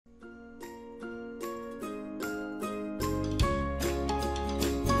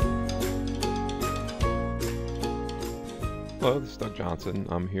Hello, this is Doug Johnson.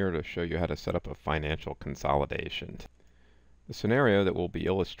 I'm here to show you how to set up a financial consolidation. The scenario that we'll be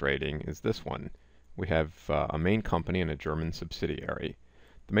illustrating is this one. We have a main company and a German subsidiary.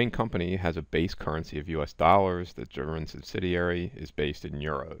 The main company has a base currency of US dollars. The German subsidiary is based in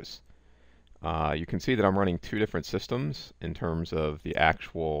euros. You can see that I'm running two different systems in terms of the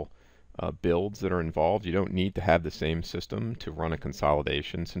actual builds that are involved. You don't need to have the same system to run a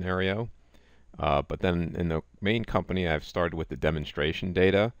consolidation scenario. But then in the main company, I've started with the demonstration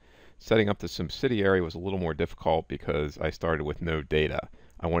data. Setting up the subsidiary was a little more difficult because I started with no data.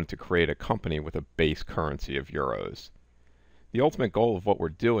 I wanted to create a company with a base currency of euros. The ultimate goal of what we're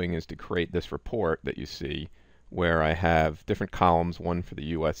doing is to create this report that you see where I have different columns, one for the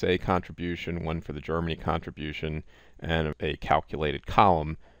USA contribution, one for the Germany contribution, and a calculated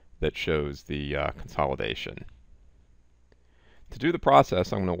column that shows the consolidation. To do the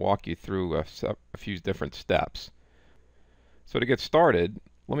process, I'm going to walk you through a few different steps. So to get started,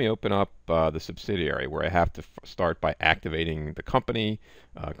 let me open up the subsidiary where I have to start by activating the company,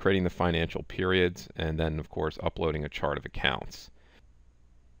 creating the financial periods, and then of course uploading a chart of accounts.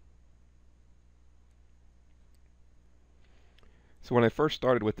 So when I first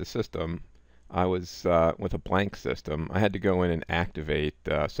started with the system, I was with a blank system. I had to go in and activate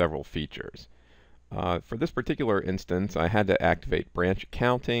several features. For this particular instance, I had to activate branch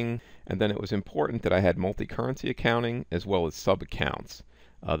accounting, and then it was important that I had multi-currency accounting as well as sub-accounts.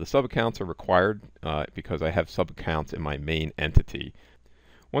 The sub-accounts are required because I have sub-accounts in my main entity.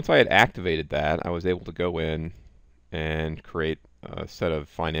 Once I had activated that, I was able to go in and create a set of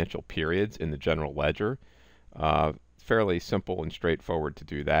financial periods in the general ledger. Fairly simple and straightforward to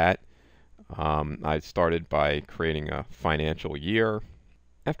do that. I started by creating a financial year.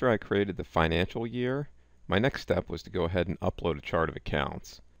 After I created the financial year, my next step was to go ahead and upload a chart of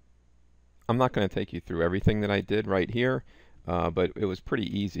accounts. I'm not going to take you through everything that I did right here, but it was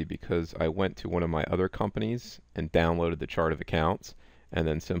pretty easy because I went to one of my other companies and downloaded the chart of accounts and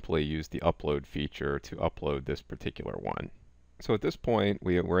then simply used the upload feature to upload this particular one. So at this point,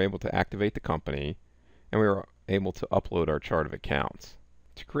 we were able to activate the company and we were able to upload our chart of accounts.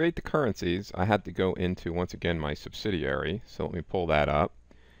 To create the currencies, I had to go into, once again, my subsidiary. So let me pull that up.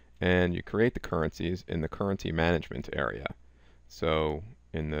 And you create the currencies in the currency management area. So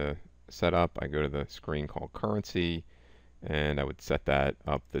in the setup, I go to the screen called currency, and I would set that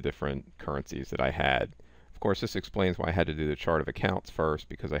up, the different currencies that I had. Of course, this explains why I had to do the chart of accounts first,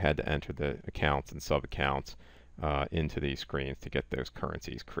 because I had to enter the accounts and sub-accounts into these screens to get those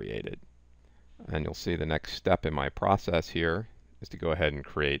currencies created. And you'll see the next step in my process here is to go ahead and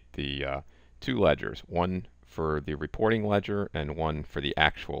create the two ledgers, one for the reporting ledger and one for the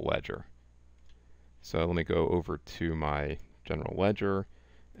actual ledger. So let me go over to my general ledger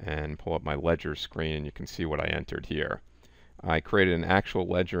and pull up my ledger screen, and you can see what I entered here. I created an actual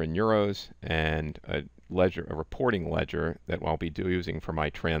ledger in euros and a reporting ledger that I'll be using for my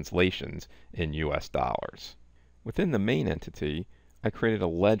translations in US dollars. Within the main entity, I created a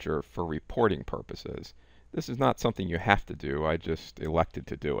ledger for reporting purposes. This is not something you have to do, I just elected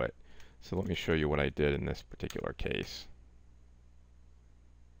to do it. So let me show you what I did in this particular case.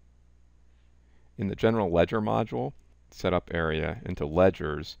 In the general ledger module, setup area into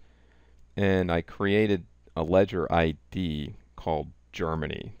ledgers, and I created a ledger ID called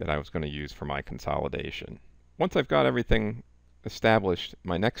Germany that I was going to use for my consolidation. Once I've got everything established,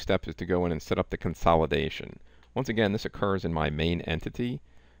 my next step is to go in and set up the consolidation. Once again, this occurs in my main entity,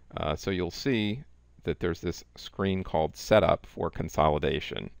 so you'll see that there's this screen called Setup for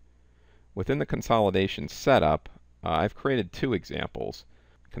Consolidation. Within the consolidation setup, I've created two examples.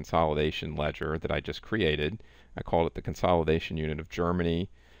 Consolidation ledger that I just created. I called it the consolidation unit of Germany.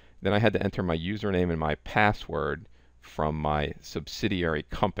 Then I had to enter my username and my password from my subsidiary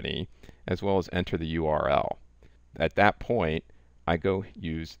company, as well as enter the URL. At that point, I go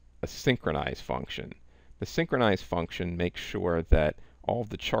use a synchronize function. The synchronize function makes sure that all of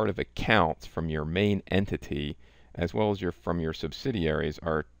the chart of accounts from your main entity, as well as from your subsidiaries,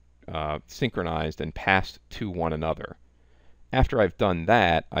 are synchronized and passed to one another. After I've done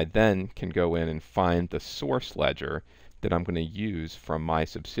that, I then can go in and find the source ledger that I'm going to use from my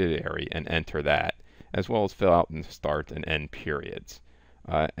subsidiary and enter that, as well as fill out and start and end periods.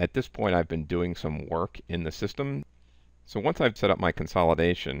 At this point, I've been doing some work in the system. So once I've set up my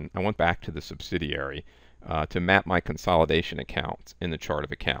consolidation, I went back to the subsidiary to map my consolidation accounts in the chart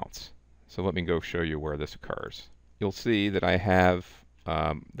of accounts. So let me go show you where this occurs. You'll see that I have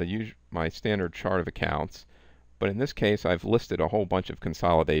my standard chart of accounts, but in this case I've listed a whole bunch of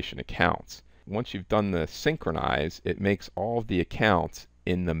consolidation accounts. Once you've done the synchronize, it makes all of the accounts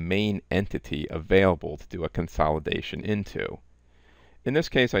in the main entity available to do a consolidation into. In this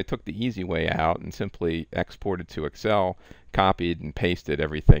case, I took the easy way out and simply exported to Excel, copied and pasted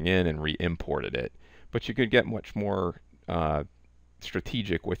everything in, and re-imported it. But you could get much more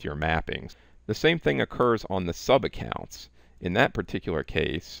strategic with your mappings. The same thing occurs on the sub-accounts. In that particular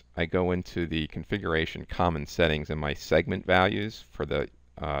case, I go into the configuration common settings in my segment values for the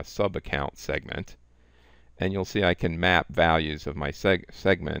sub-account segment, and you'll see I can map values of my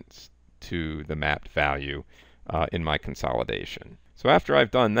segments to the mapped value in my consolidation. So after I've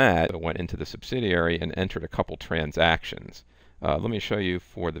done that, I went into the subsidiary and entered a couple transactions. Let me show you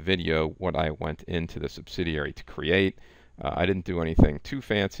for the video what I went into the subsidiary to create. I didn't do anything too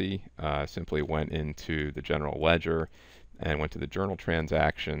fancy. Simply went into the general ledger and went to the journal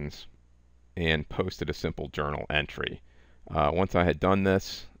transactions and posted a simple journal entry. Once I had done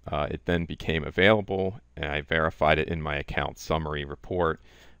this, it then became available, and I verified it in my account summary report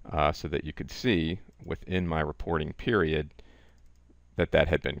so that you could see within my reporting period that that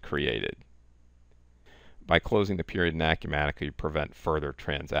had been created. By closing the period in Acumatica, you prevent further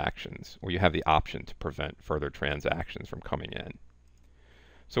transactions, or you have the option to prevent further transactions from coming in.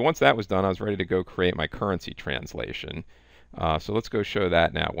 So once that was done, I was ready to go create my currency translation. So let's go show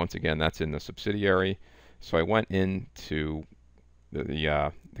that now. Once again, that's in the subsidiary. So I went into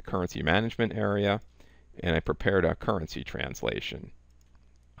the currency management area, and I prepared a currency translation.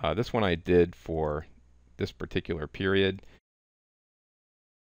 This one I did for this particular period.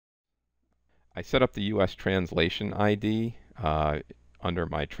 I set up the US translation ID under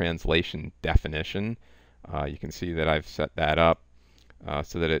my translation definition. You can see that I've set that up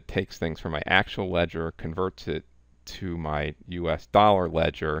so that it takes things from my actual ledger, converts it to my US dollar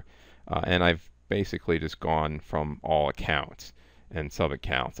ledger, and I've basically just gone from all accounts and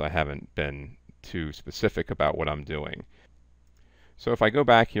sub-accounts. I haven't been too specific about what I'm doing. So if I go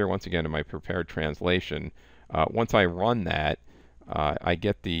back here once again to my prepared translation, once I run that, I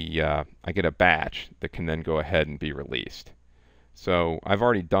get a batch that can then go ahead and be released. So I've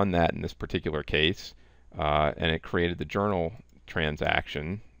already done that in this particular case, and it created the journal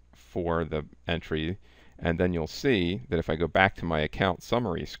transaction for the entry. And then you'll see that if I go back to my account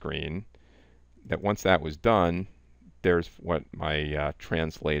summary screen, that once that was done, there's what my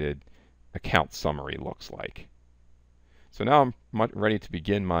translated account summary looks like. So now I'm ready to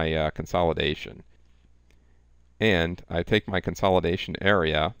begin my consolidation. And I take my consolidation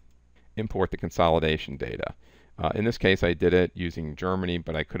area, import the consolidation data. In this case, I did it using Germany,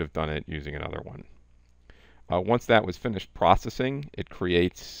 but I could have done it using another one. Once that was finished processing, it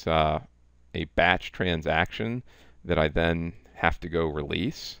creates a batch transaction that I then have to go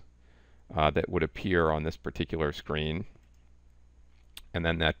release that would appear on this particular screen. And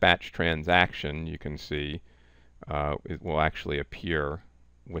then that batch transaction, you can see, it will actually appear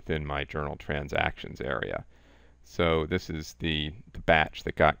within my journal transactions area. So this is the batch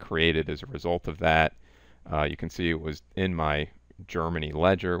that got created as a result of that. You can see it was in my Germany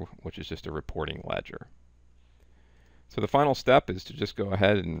ledger, which is just a reporting ledger. So the final step is to just go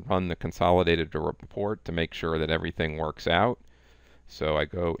ahead and run the consolidated report to make sure that everything works out. So I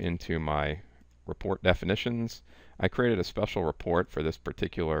go into my report definitions. I created a special report for this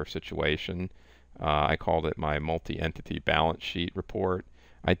particular situation. I called it my multi-entity balance sheet report.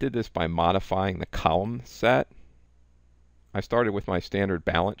 I did this by modifying the column set. I started with my standard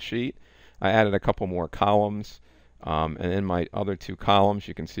balance sheet. I added a couple more columns, and in my other two columns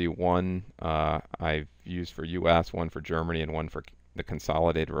you can see one I've used for US, one for Germany, and one for the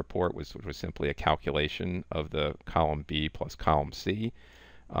consolidated report, which was simply a calculation of the column B plus column C.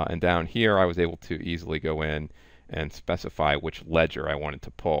 And down here I was able to easily go in and specify which ledger I wanted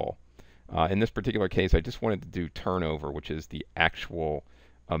to pull. In this particular case, I just wanted to do turnover, which is the actual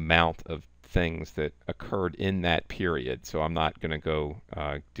amount of things that occurred in that period. So I'm not going to go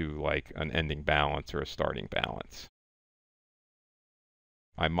do like an ending balance or a starting balance.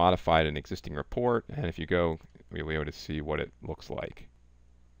 I modified an existing report, and if you go, you'll be able to see what it looks like.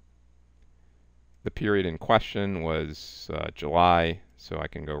 The period in question was July, so I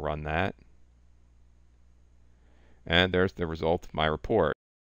can go run that. And there's the result of my report.